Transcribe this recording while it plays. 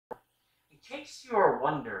case you are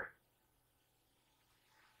wondering,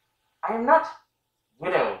 I am not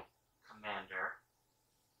Widow Commander.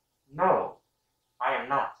 No, I am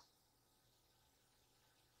not.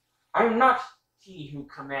 I am not he who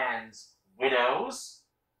commands widows.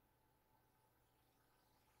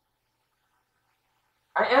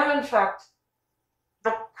 I am, in fact,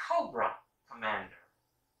 the Cobra Commander.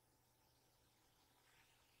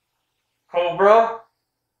 Cobra,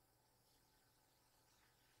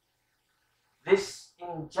 this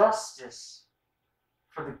injustice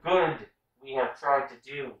for the good we have tried to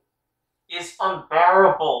do is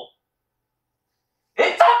unbearable.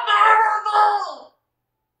 It's unbearable!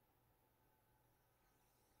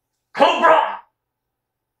 Cobra!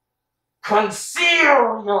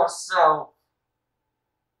 Conceal yourself!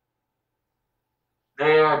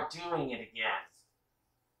 They are doing it again.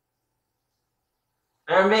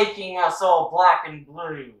 They're making us all black and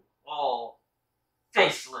blue, all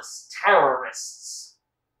faceless terrorists,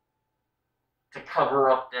 to cover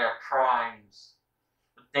up their crimes.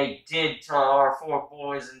 What they did to our 4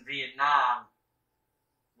 boys in Vietnam,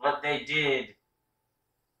 what they did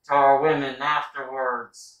to our women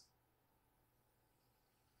afterwards.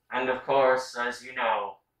 And of course, as you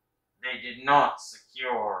know, they did not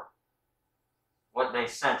secure what they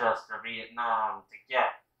sent us to Vietnam to get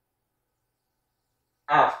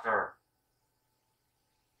after.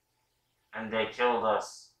 And they killed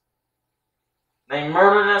us. They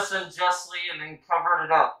murdered us unjustly and then covered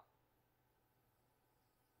it up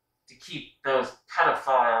to keep those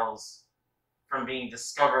pedophiles from being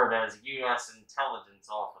discovered as U.S. intelligence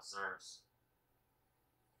officers.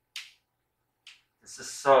 This is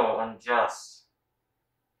so unjust.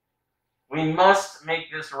 We must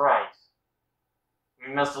make this right.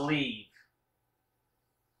 We must leave.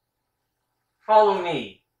 Follow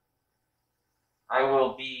me. I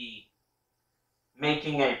will be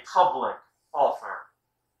making a public offer.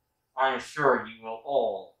 I am sure you will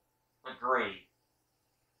all agree.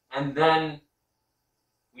 And then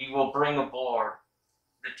we will bring aboard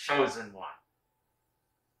the chosen one.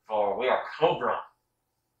 For we are Cobra.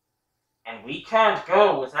 And we can't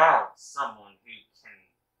go without someone who can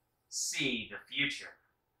see the future.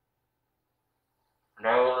 And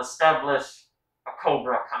I will establish a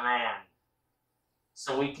Cobra command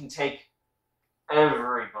so we can take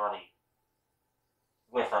everybody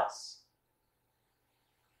with us.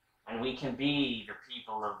 And we can be the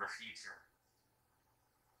people of the future.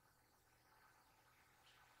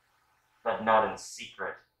 But not in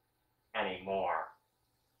secret anymore.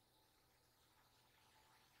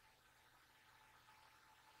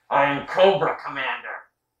 I am Cobra Commander.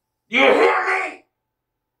 You hear me?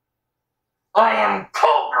 I am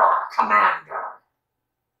Cobra Commander.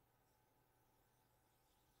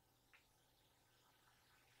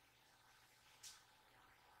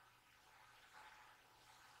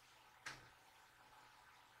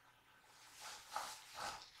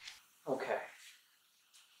 Okay.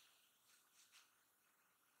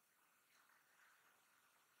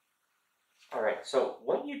 Alright, so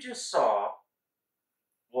what you just saw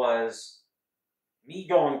was me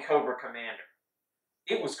going Cobra Commander.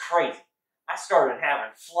 It was crazy. I started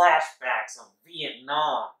having flashbacks of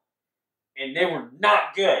Vietnam, and they were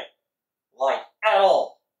not good, like, at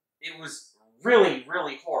all. It was really,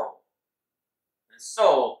 really horrible. And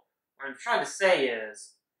so, what I'm trying to say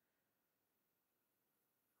is,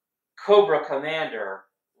 Cobra Commander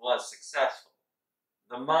was successful.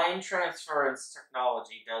 The mind transference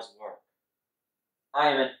technology does work. I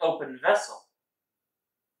am an open vessel.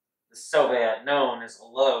 The Soviet, known as a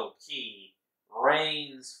low key,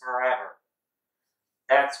 reigns forever.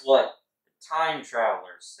 That's what the time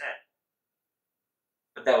travelers said.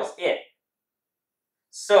 But that was it.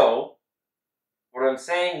 So, what I'm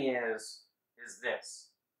saying is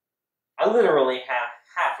this. I literally have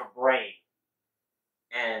half a brain.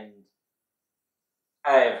 And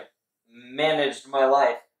I've managed my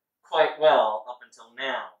life quite well up until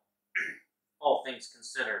now. All things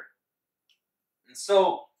considered. And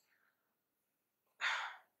so,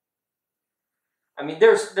 I mean,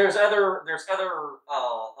 there's other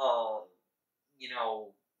you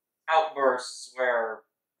know, outbursts where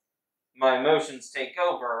my emotions take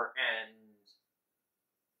over and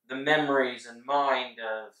the memories and mind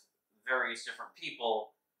of various different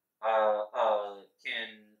people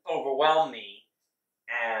can overwhelm me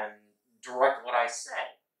and direct what I say.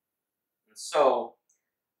 And so,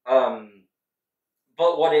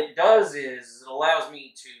 but what it does is it allows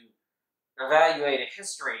me to evaluate a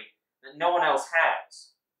history that no one else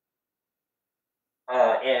has.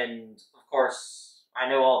 And, of course, I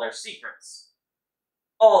know all their secrets.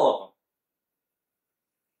 All of them.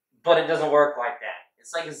 But it doesn't work like that.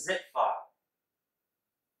 It's like a zip file.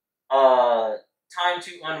 time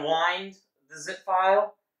to unwind the zip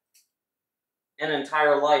file, an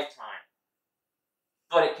entire lifetime.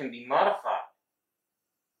 But it can be modified.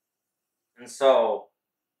 And so,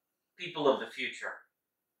 people of the future,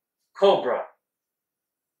 Cobra,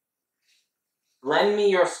 lend me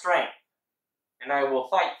your strength, and I will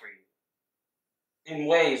fight for you in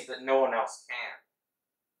ways that no one else can.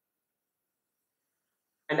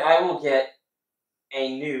 And I will get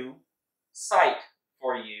a new sight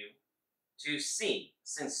for you to see,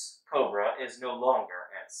 since Cobra is no longer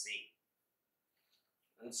at sea.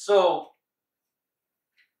 And so,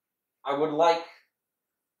 I would like,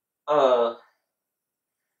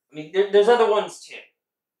 there's other ones too.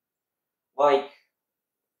 Like,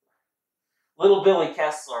 Little Billy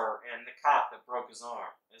Kessler and the cop that broke his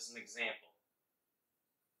arm, as an example.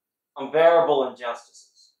 Unbearable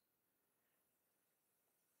injustices.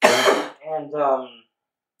 And,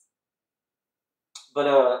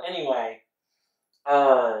 anyway,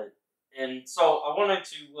 and so I wanted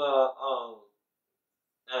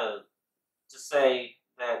to say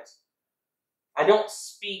that I don't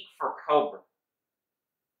speak for Cobra.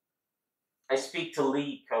 I speak to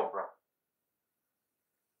lead Cobra.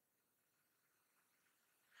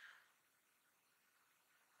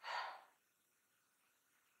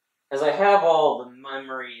 As I have all the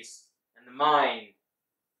memories and the mind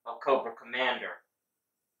of Cobra Commander,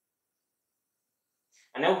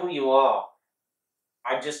 I know who you are.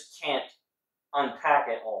 I just can't unpack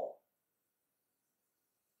it all.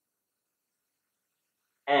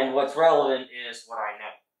 And what's relevant is what I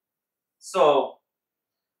know. So,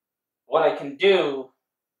 what I can do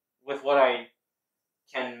with what I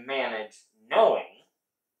can manage knowing,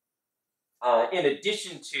 in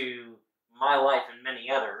addition to my life and many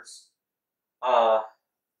others,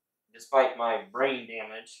 despite my brain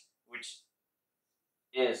damage, which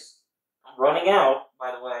is running out,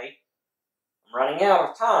 by the way. I'm running out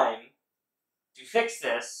of time to fix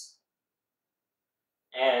this.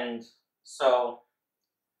 And so,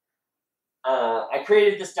 I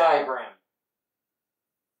created this diagram.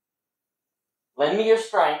 Lend me your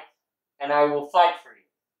strength, and I will fight for you.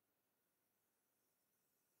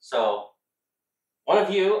 So, one of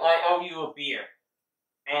you, I owe you a beer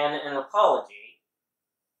and an apology,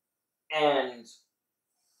 and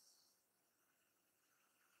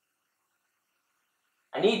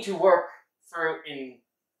I need to work through an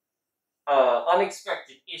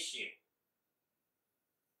unexpected issue.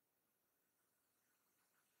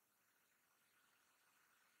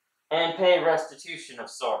 And pay restitution of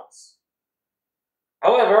sorts.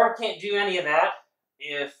 However, I can't do any of that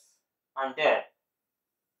if I'm dead.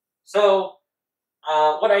 So,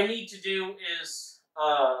 what I need to do is,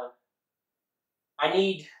 I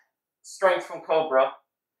need strength from Cobra,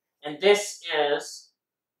 and this is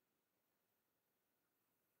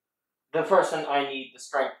the person I need the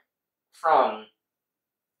strength from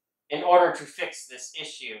in order to fix this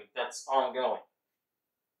issue that's ongoing.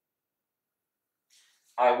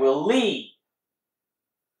 I will lead.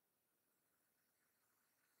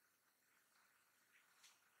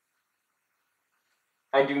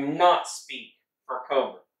 I do not speak for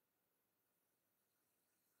Cobra.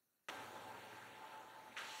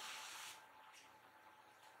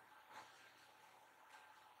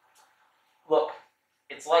 Look,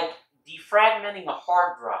 it's like defragmenting a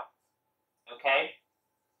hard drive, okay?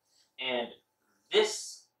 And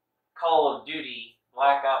this Call of Duty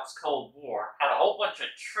Black Ops Cold War had a whole bunch of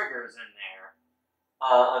triggers in there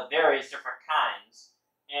of various different kinds,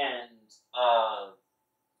 and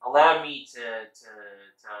allowed me to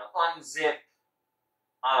unzip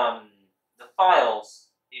the files,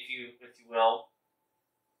 if you will,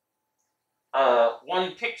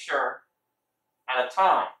 one picture at a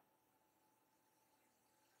time.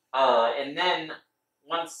 And then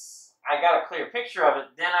once I got a clear picture of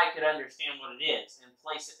it, then I could understand what it is and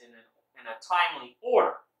place it in a timely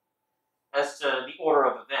order as to the order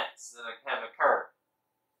of events that have occurred.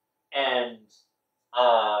 And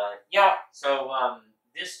so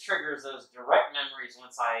this triggers those direct memories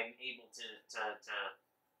once I'm able to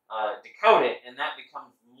decode it, and that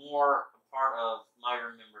becomes more a part of my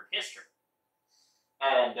remembered history.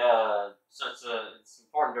 And so it's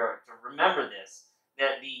important to remember this,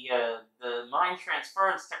 that the mind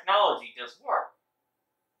transference technology does work.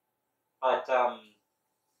 But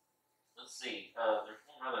let's see, there's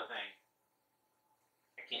one other thing.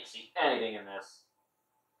 I can't see anything in this.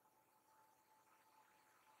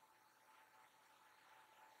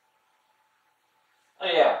 Oh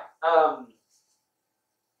yeah.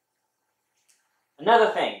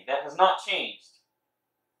 Another thing that has not changed.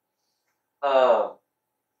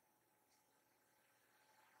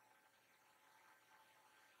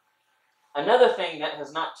 Another thing that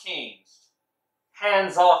has not changed,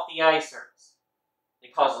 hands off the icers. They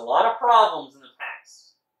caused a lot of problems in the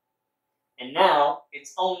past. And now,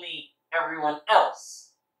 it's only everyone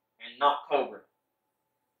else, and not Cobra.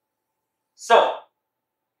 So,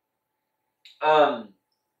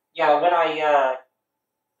 yeah, when I,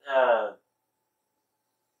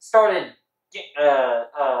 started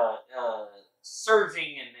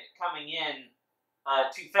surging and it coming in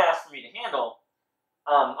too fast for me to handle,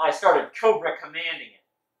 I started Cobra commanding it.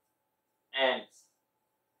 And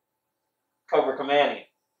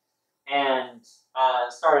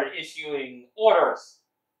started issuing orders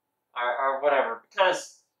or whatever,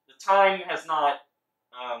 because the time has not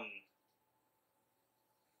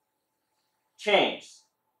changed.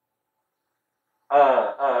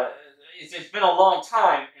 It's been a long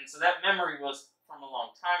time, and so that memory was from a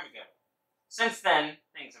long time ago. Since then,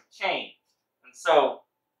 things have changed, and so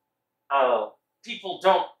my people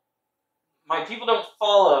don't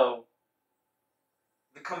follow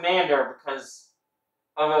the commander because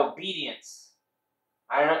of obedience.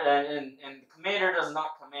 And the commander does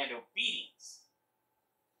not command obedience,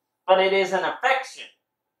 but it is an affection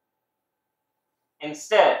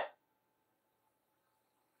instead.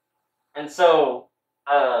 And so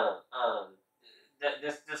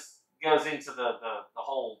this goes into the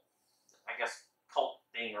whole, I guess, cult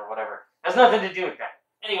thing or whatever. It has nothing to do with that.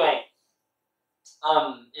 Anyway,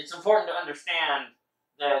 it's important to understand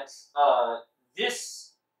that this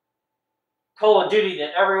Call of Duty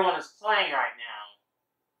that everyone is playing right now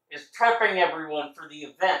is prepping everyone for the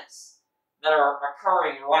events that are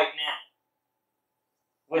occurring right now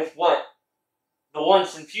with what the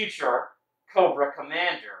once and future Cobra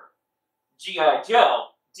Commander, G.I. Joe,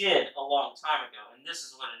 did a long time ago, and this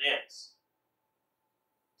is what it is.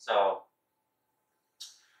 So,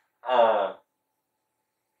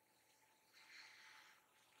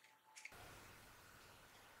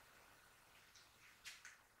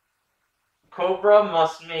 Cobra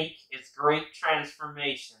must make its great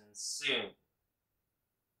transformation soon.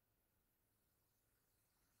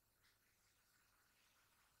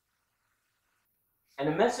 And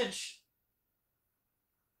a message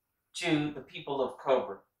to the people of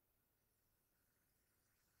Cobra.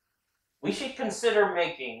 We should consider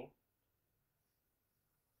making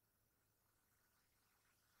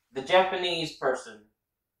the Japanese person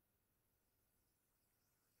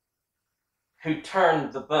who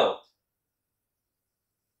turned the boat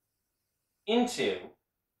into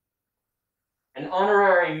an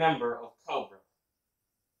honorary member of Cobra.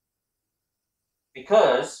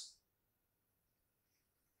 Because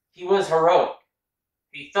he was heroic.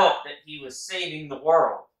 He thought that he was saving the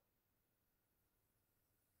world.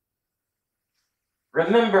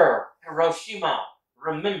 Remember Hiroshima.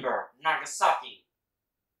 Remember Nagasaki.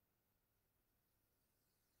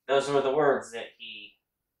 Those were the words that he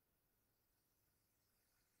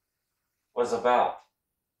was about.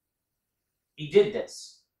 He did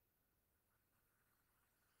this,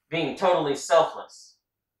 being totally selfless.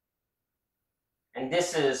 And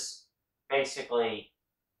this is basically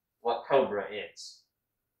what Cobra is.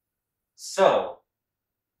 So,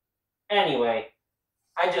 anyway,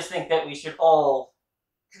 I just think that we should all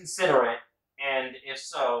consider it, and if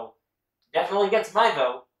so, definitely gets my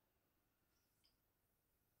vote.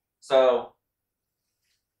 So,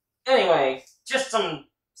 anyway, just some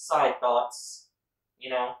side thoughts,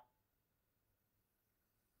 you know.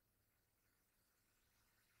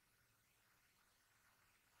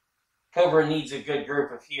 Cobra needs a good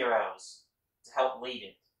group of heroes to help lead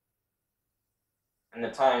it in the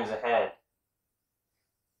times ahead.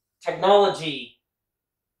 Technology,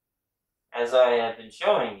 as I have been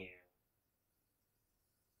showing you,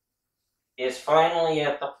 is finally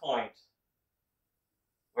at the point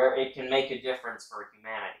where it can make a difference for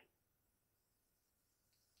humanity.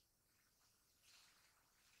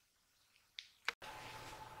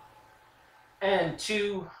 And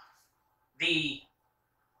to the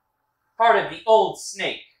part of the old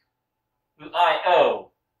snake who I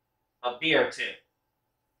owe a beer to,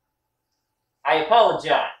 I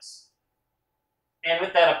apologize. And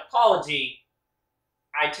with that apology,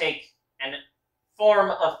 I take a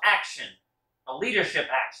form of action, a leadership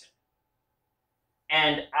action.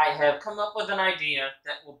 And I have come up with an idea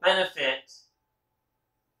that will benefit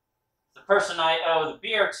the person I owe the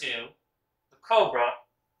beer to, the Cobra,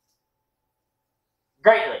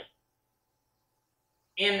 greatly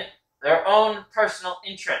in their own personal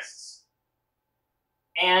interests.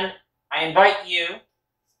 And I invite you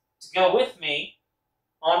to go with me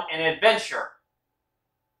on an adventure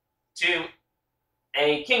to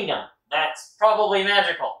a kingdom that's probably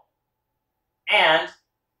magical, and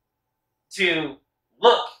to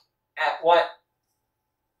look at what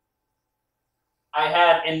I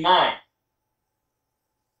had in mind.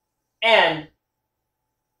 And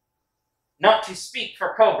not to speak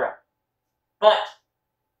for Cobra, but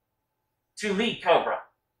to lead Cobra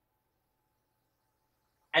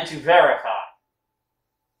and to verify.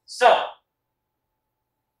 So,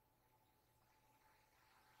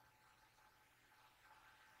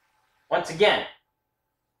 once again,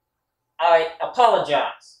 I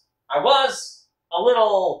apologize. I was a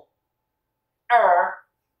little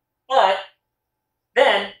but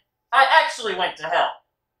then I actually went to hell.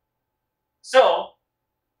 So,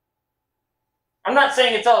 I'm not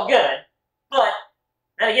saying it's all good, but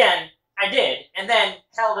then again, I did, and then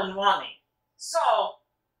hell didn't want me. So,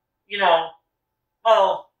 you know,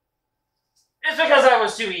 well, it's because I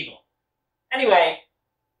was too evil. Anyway,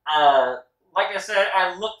 like I said,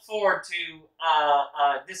 I look forward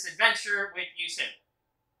to this adventure with you soon.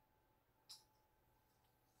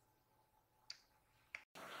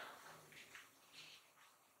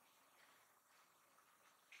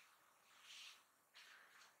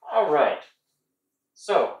 Alright,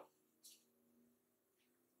 so,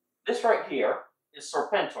 this right here is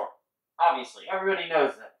Serpentor. Obviously, everybody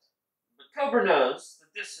knows that. But Cobra knows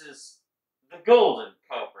that this is the Golden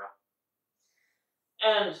Cobra.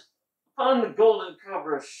 And upon the Golden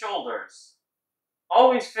Cobra's shoulders,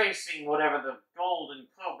 always facing whatever the Golden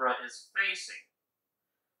Cobra is facing,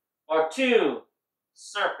 are two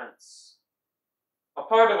serpents. A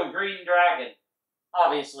part of a green dragon,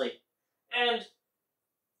 obviously. And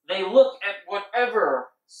they look at whatever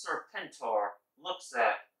Serpentor looks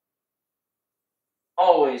at.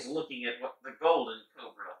 Always looking at what the Golden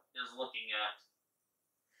Cobra is looking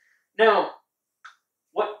at. Now,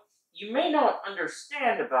 what you may not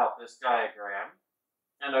understand about this diagram,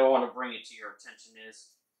 and I want to bring it to your attention, is,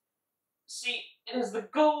 see, it is the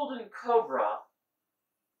Golden Cobra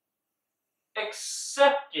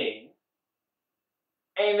accepting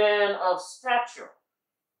a man of stature,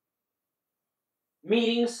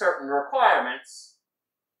 meeting certain requirements,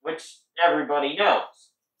 which everybody knows.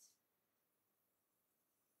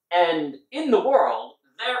 And in the world,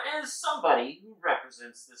 there is somebody who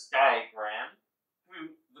represents this diagram who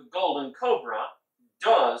the Golden Cobra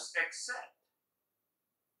does accept.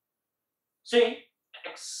 See,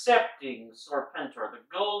 accepting Serpentor, the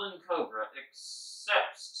Golden Cobra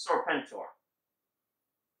accepts Serpentor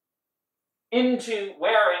into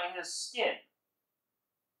wearing his skin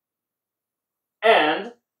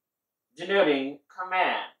and denoting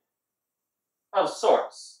command of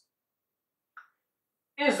sorts.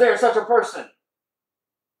 Is there such a person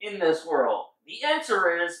in this world? The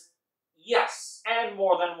answer is yes, and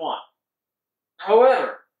more than one.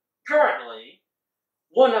 However, currently,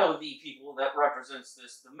 one of the people that represents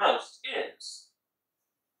this the most is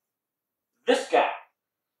this guy,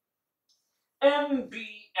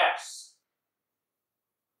 MBS.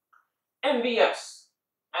 MBS,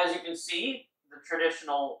 as you can see, the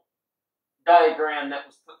traditional diagram that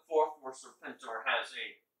was put forth where Serpentor has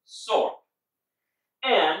a sword.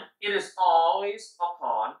 And it is always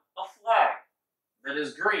upon a flag that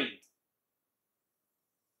is green.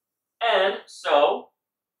 And so,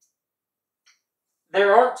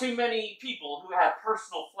 there aren't too many people who have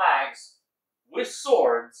personal flags with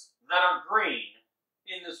swords that are green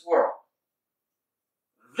in this world.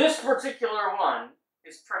 This particular one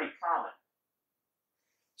is pretty common.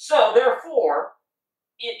 So, therefore,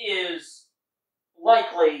 it is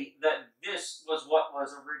likely that this was what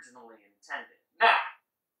was originally intended. Now,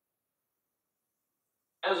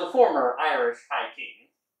 as a former Irish High King,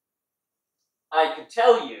 I could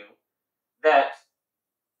tell you that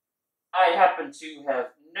I happen to have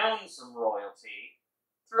known some royalty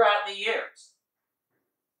throughout the years.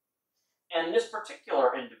 And this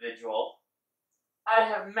particular individual I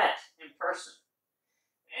have met in person.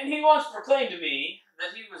 And he once proclaimed to me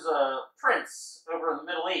that he was a prince over in the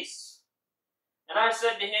Middle East. And I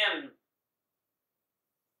said to him,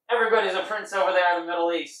 everybody's a prince over there in the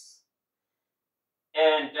Middle East.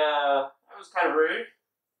 And that was kind of rude.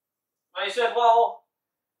 But he said, well,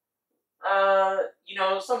 you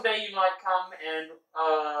know, someday you might come and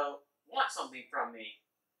want something from me.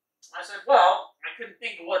 I said, well, I couldn't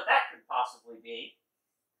think of what that could possibly be.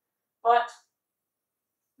 But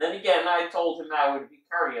then again, I told him I would be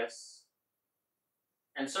courteous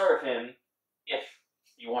and serve him if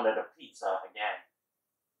he wanted a pizza again.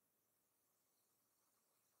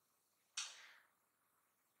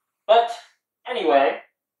 But anyway,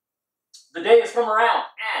 the day has come around,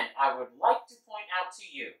 and I would like to point out to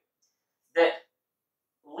you that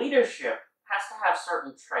leadership has to have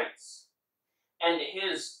certain traits. And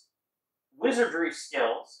his wizardry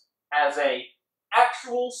skills as a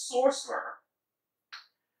actual sorcerer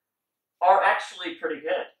are actually pretty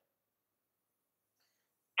good.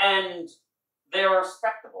 And they are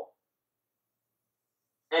respectable.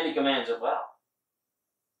 And he commands it well.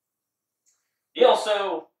 He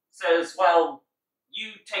also says, well,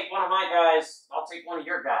 you take one of my guys, I'll take one of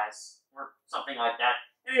your guys, or something like that.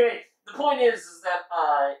 Anyway, the point is that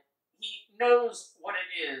he knows what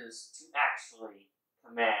it is to actually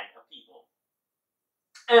command a people.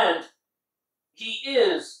 And he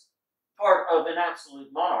is part of an absolute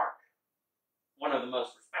monarch, one of the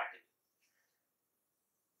most respected.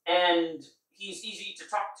 And he's easy to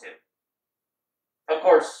talk to. Of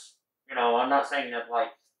course, I'm not saying that,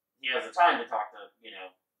 he has the time to talk to,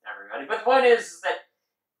 everybody. But the point is that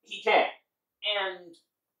he can. And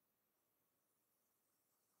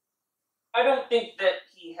I don't think that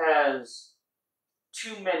he has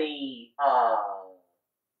too many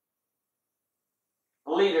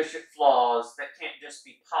leadership flaws that can't just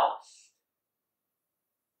be polished.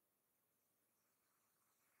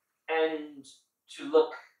 And to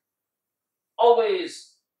look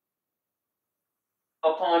always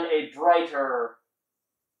upon a brighter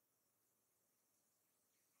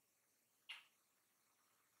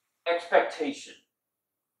expectation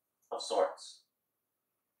of sorts.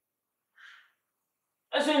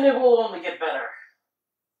 As in, it will only get better.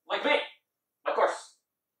 Like me, of course.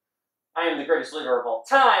 I am the greatest leader of all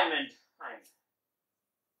time, and I'm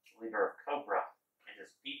the leader of Cobra and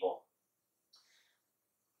his people.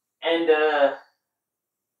 And,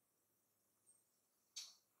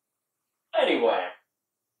 anyway.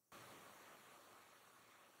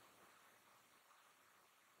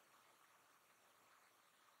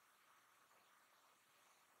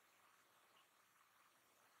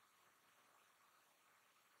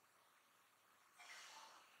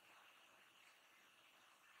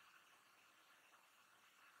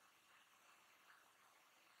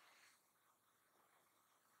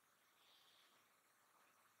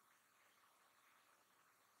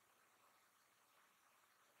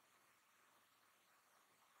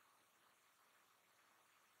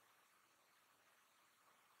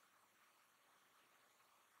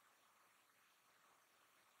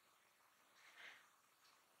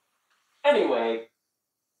 Anyway,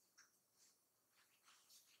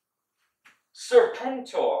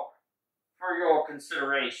 Serpentor, for your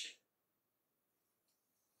consideration.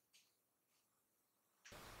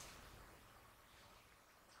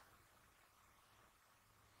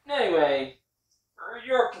 Anyway, for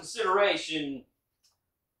your consideration,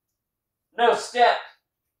 no step,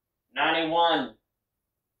 91.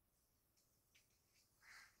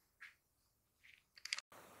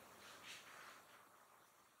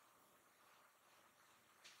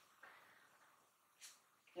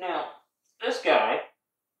 Now, this guy,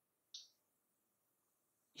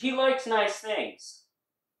 he likes nice things.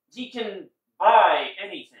 He can buy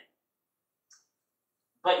anything,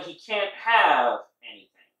 but he can't have anything.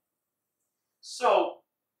 So,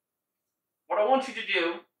 what I want you to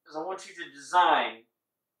do is I want you to design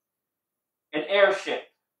an airship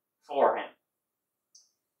for him.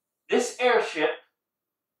 This airship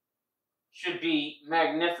should be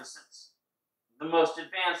magnificent. The most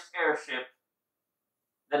advanced airship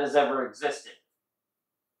that has ever existed.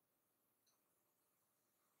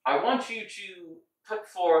 I want you to put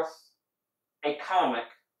forth a comic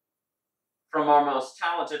from our most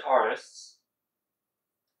talented artists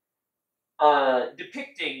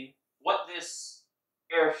depicting what this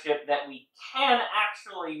airship that we can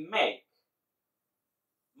actually make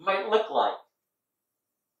might look like.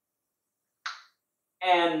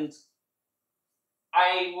 And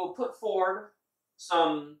I will put forward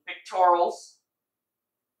some pictorials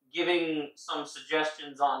giving some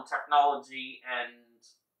suggestions on technology and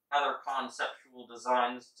other conceptual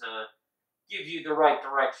designs to give you the right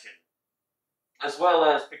direction, as well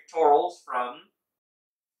as pictorials from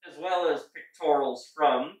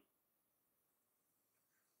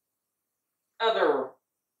other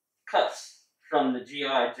cuts from the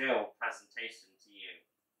G.I. Joe presentation to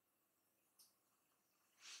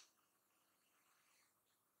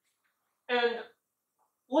you. And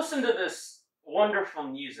listen to this wonderful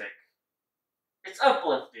music. It's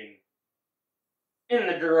uplifting in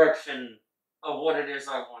the direction of what it is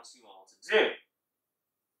I want you all to do.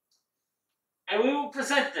 And we will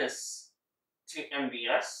present this to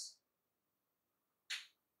MBS,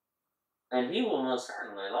 and he will most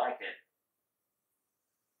certainly like it.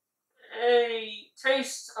 A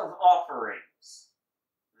taste of offerings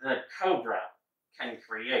that Cobra can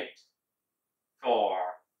create for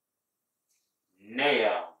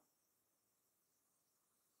Neo.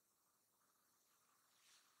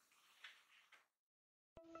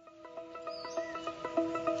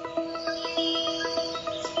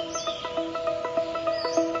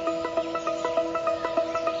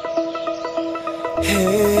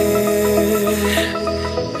 Here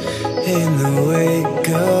in the wake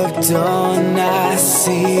of dawn, I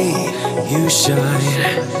see you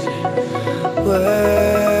shine.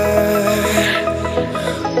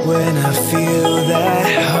 When I feel that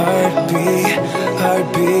heartbeat,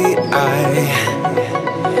 I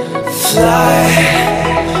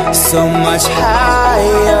fly so much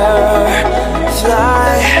higher,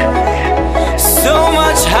 fly so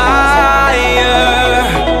much higher,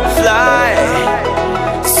 fly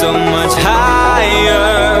so much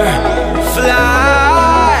higher,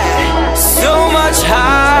 fly so much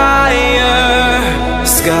higher.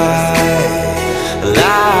 Skylines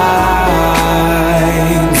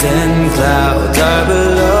and clouds are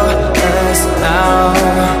below us now.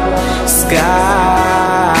 Skydive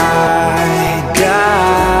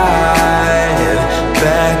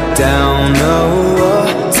back down,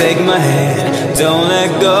 oh, take my hand, don't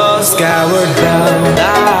let go, skyward bound.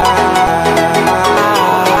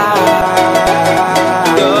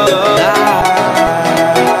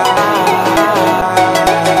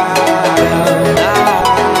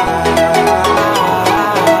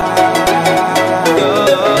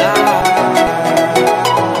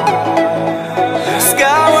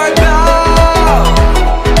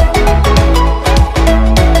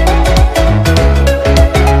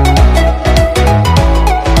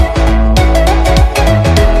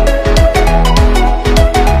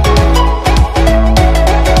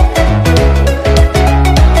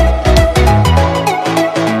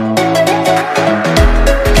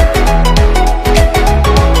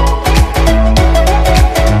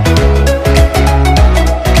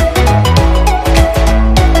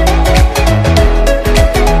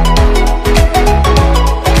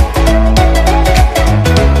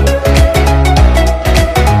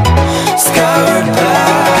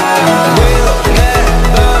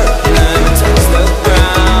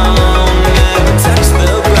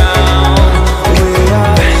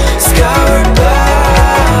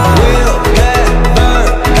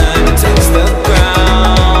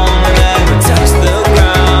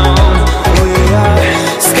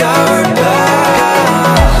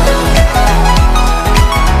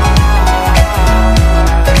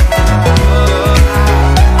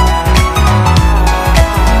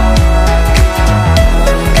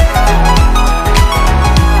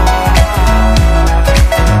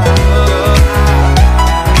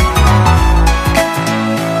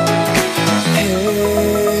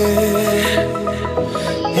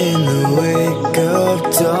 In the wake of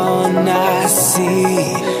dawn, I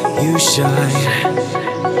see you shine.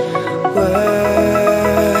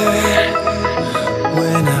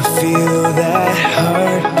 When I feel that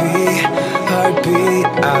heartbeat,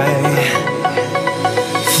 I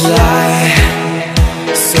fly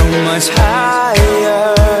so much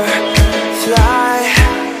higher,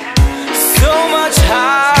 fly so much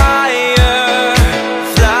higher,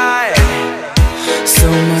 fly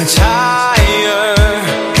so much higher,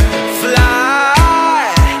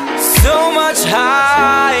 fly so much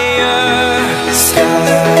higher. Skylines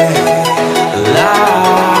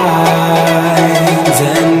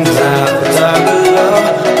and clouds are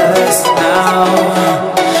below us now.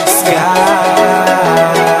 Skydive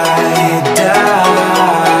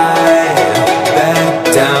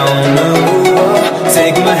back down, oh,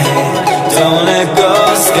 take my hand, don't let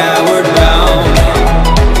go, skyward bound.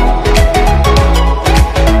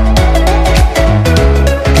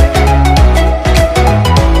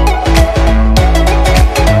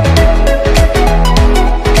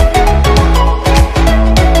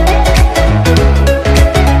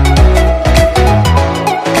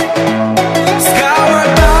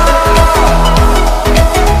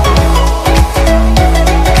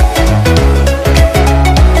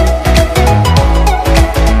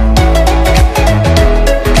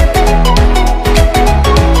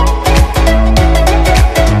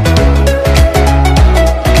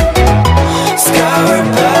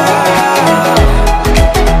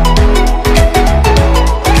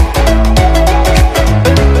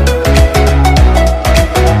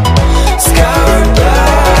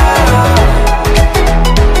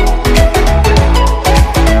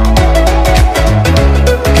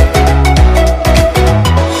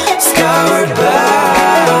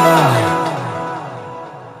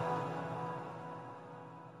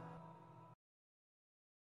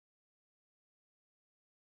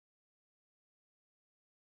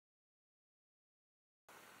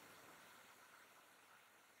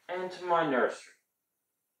 And to my nursery.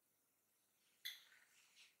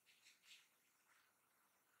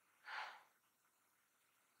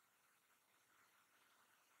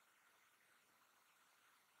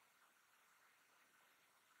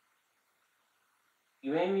 You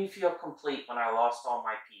You made me feel complete when I lost all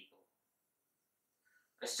my people.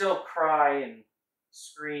 I still cry and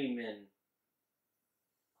scream in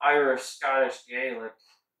Irish, Scottish, Gaelic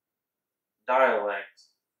dialect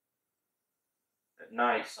at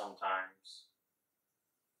night sometimes.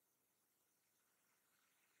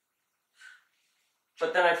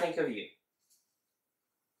 But then I think of you.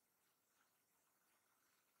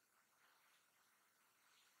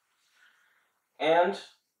 And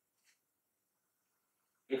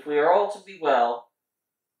if we are all to be well,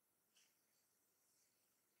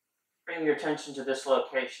 bring your attention to this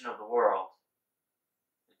location of the world.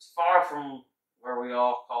 It's far from where we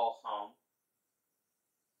all call home.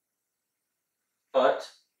 But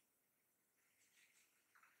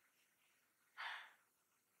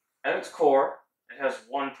at its core, it has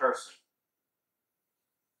one person.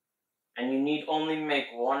 And you need only make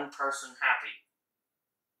one person happy.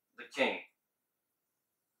 The king.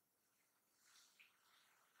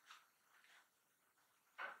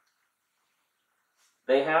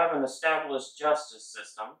 They have an established justice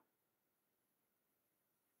system,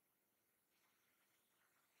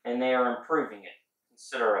 and they are improving it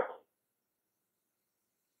considerably.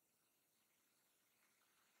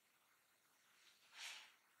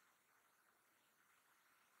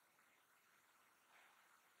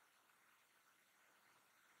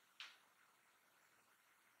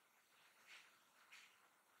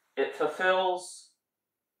 It fulfills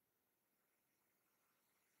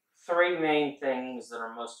three main things that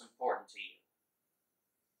are most important to you.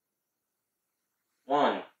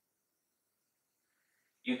 One,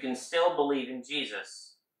 you can still believe in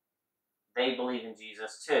Jesus. They believe in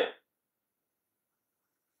Jesus too.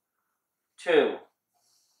 Two,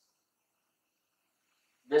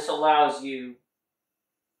 this allows you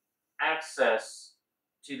access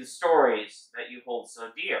to the stories that you hold so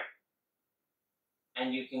dear.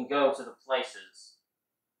 And you can go to the places.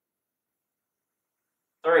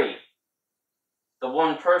 Three, the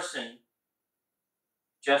one person,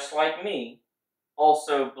 just like me,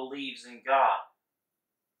 also believes in God.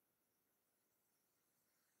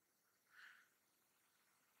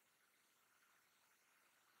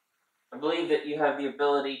 I believe that you have the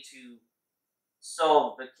ability to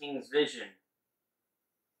solve the king's vision.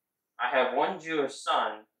 I have one Jewish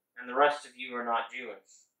son, and the rest of you are not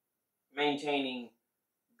Jewish. Maintaining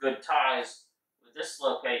good ties with this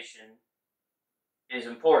location is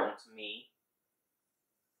important to me.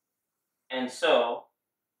 And so,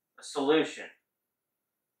 a solution.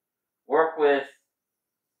 Work with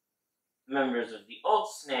members of the old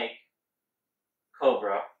snake,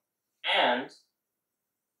 Cobra, and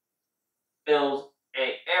build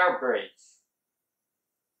an air bridge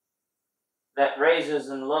that raises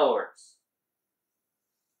and lowers.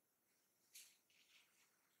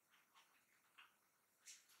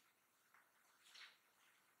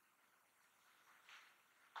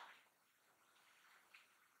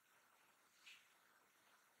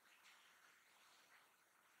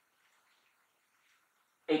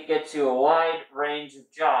 It gets you a wide range of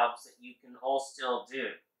jobs that you can all still do.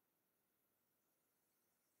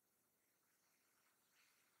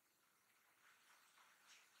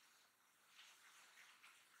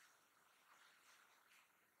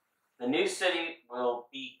 The new city will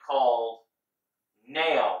be called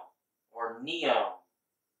Neo, or Neo,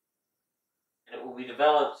 and it will be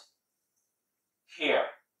developed here.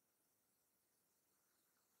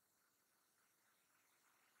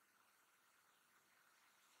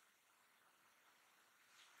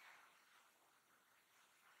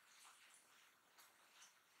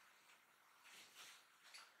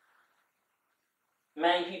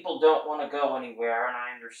 Many people don't want to go anywhere, and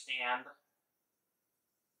I understand.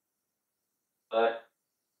 But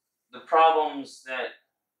the problems that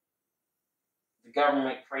the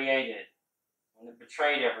government created when it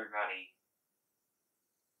betrayed everybody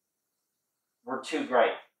were too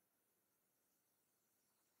great.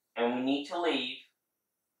 And we need to leave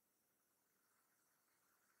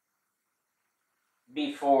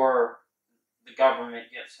before the government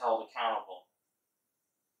gets held accountable.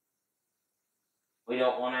 We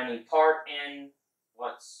don't want any part in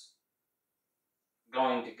what's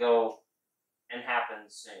going to go and happen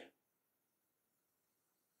soon.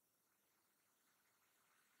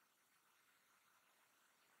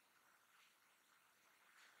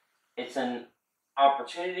 It's an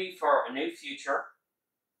opportunity for a new future,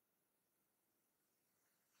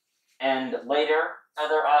 and later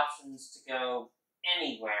other options to go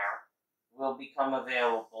anywhere will become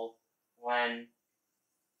available when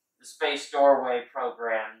the Space Doorway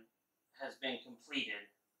program has been completed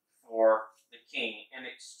for the king in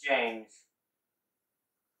exchange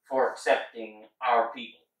for accepting our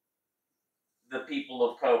people. the People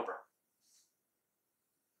of Cobra.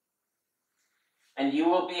 And you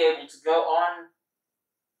will be able to go on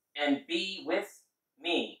and be with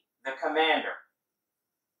me, the commander,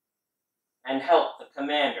 and help the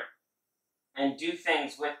commander, and do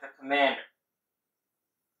things with the commander,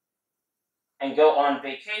 and go on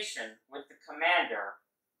vacation with the commander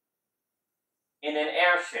in an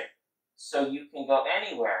airship, so you can go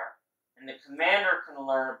anywhere, and the commander can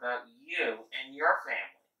learn about you and your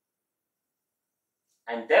family.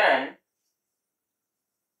 And then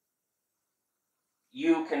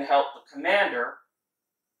you can help the commander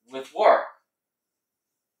with work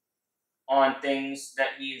on things that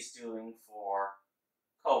he is doing for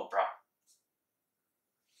Cobra.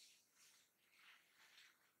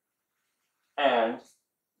 And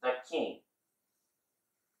the king.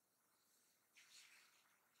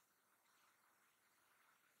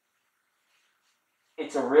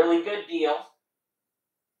 It's a really good deal.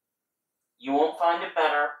 You won't find it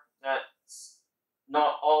better. That's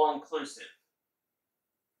not all-inclusive.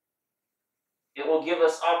 It will give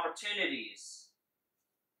us opportunities.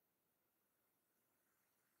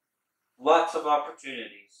 Lots of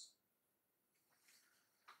opportunities.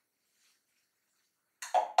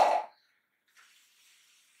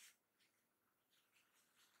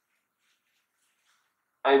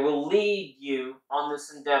 I will lead you on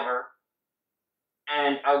this endeavor,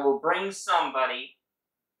 and I will bring somebody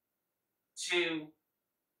to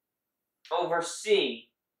oversee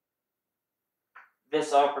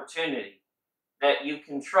this opportunity that you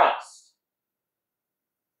can trust.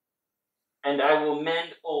 And I will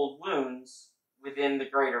mend old wounds within the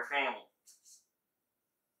greater family.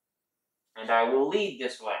 And I will lead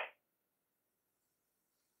this way.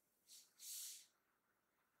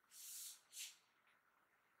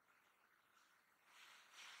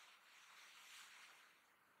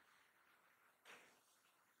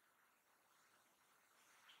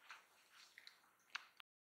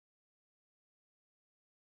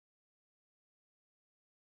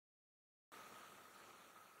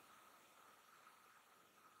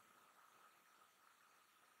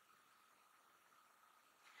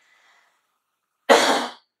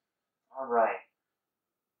 All right.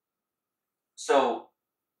 So,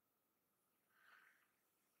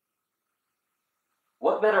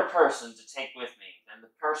 what better person to take with me than the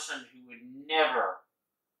person who would never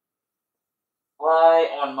lie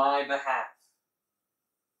on my behalf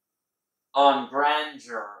on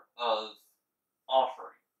grandeur of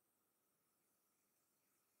offering?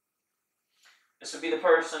 This would be the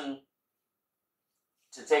person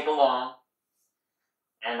to take along,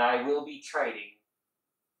 and I will be trading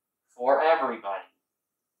for everybody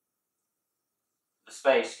the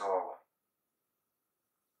space doorway.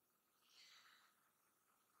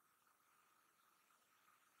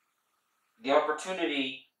 The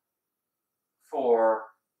opportunity for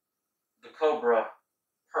the Cobra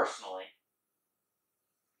personally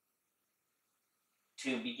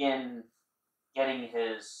to begin getting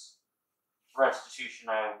his restitution,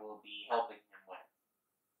 I will be helping him with.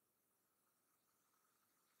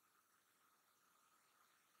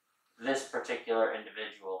 This particular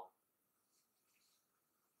individual,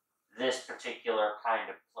 this particular kind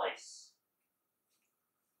of place.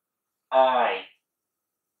 I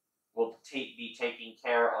will be taking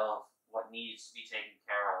care of what needs to be taken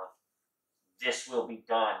care of. This will be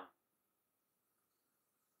done.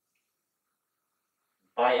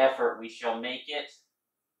 By effort we shall make it,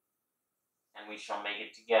 and we shall make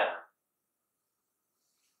it together.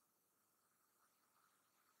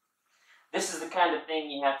 This is the kind of thing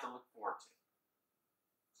you have to look forward to.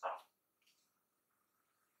 So.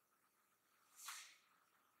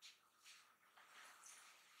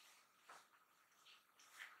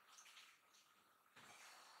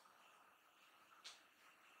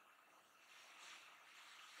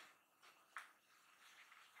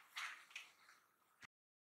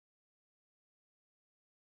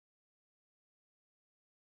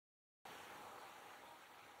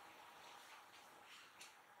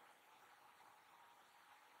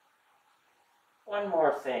 One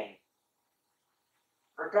more thing.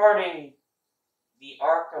 Regarding the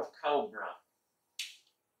Ark of Cobra.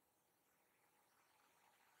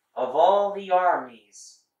 Of all the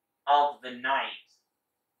armies of the night,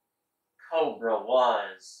 Cobra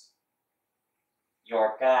was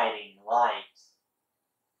your guiding light.